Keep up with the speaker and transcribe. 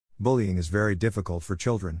Bullying is very difficult for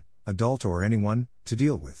children, adult or anyone, to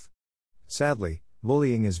deal with. Sadly,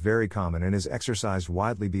 bullying is very common and is exercised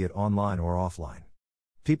widely, be it online or offline.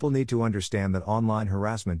 People need to understand that online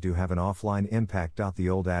harassment do have an offline impact. The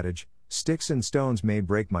old adage, sticks and stones may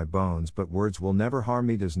break my bones but words will never harm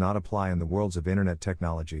me, does not apply in the worlds of internet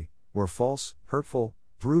technology, where false, hurtful,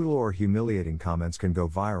 brutal or humiliating comments can go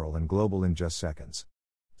viral and global in just seconds.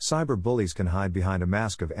 Cyberbullies can hide behind a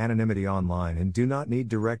mask of anonymity online and do not need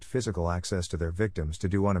direct physical access to their victims to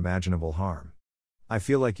do unimaginable harm. I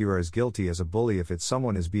feel like you are as guilty as a bully if it's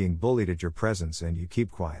someone is being bullied at your presence and you keep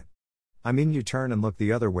quiet. I mean, you turn and look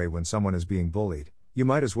the other way when someone is being bullied, you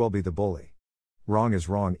might as well be the bully. Wrong is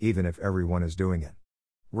wrong even if everyone is doing it.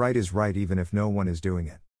 Right is right even if no one is doing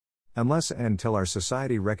it. Unless and until our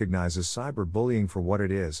society recognizes cyberbullying for what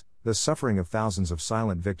it is, the suffering of thousands of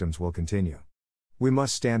silent victims will continue. We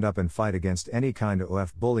must stand up and fight against any kind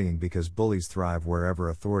of bullying because bullies thrive wherever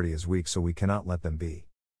authority is weak, so we cannot let them be.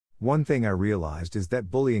 One thing I realized is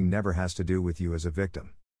that bullying never has to do with you as a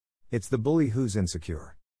victim. It's the bully who's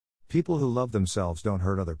insecure. People who love themselves don't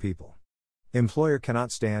hurt other people. Employer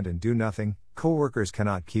cannot stand and do nothing, co-workers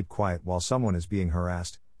cannot keep quiet while someone is being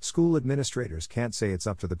harassed, school administrators can't say it's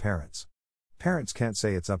up to the parents. Parents can't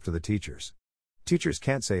say it's up to the teachers. Teachers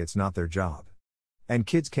can't say it's not their job. And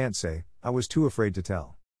kids can't say, I was too afraid to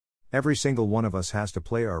tell. Every single one of us has to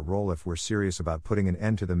play our role if we're serious about putting an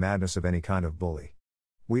end to the madness of any kind of bully.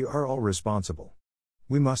 We are all responsible.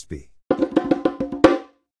 We must be.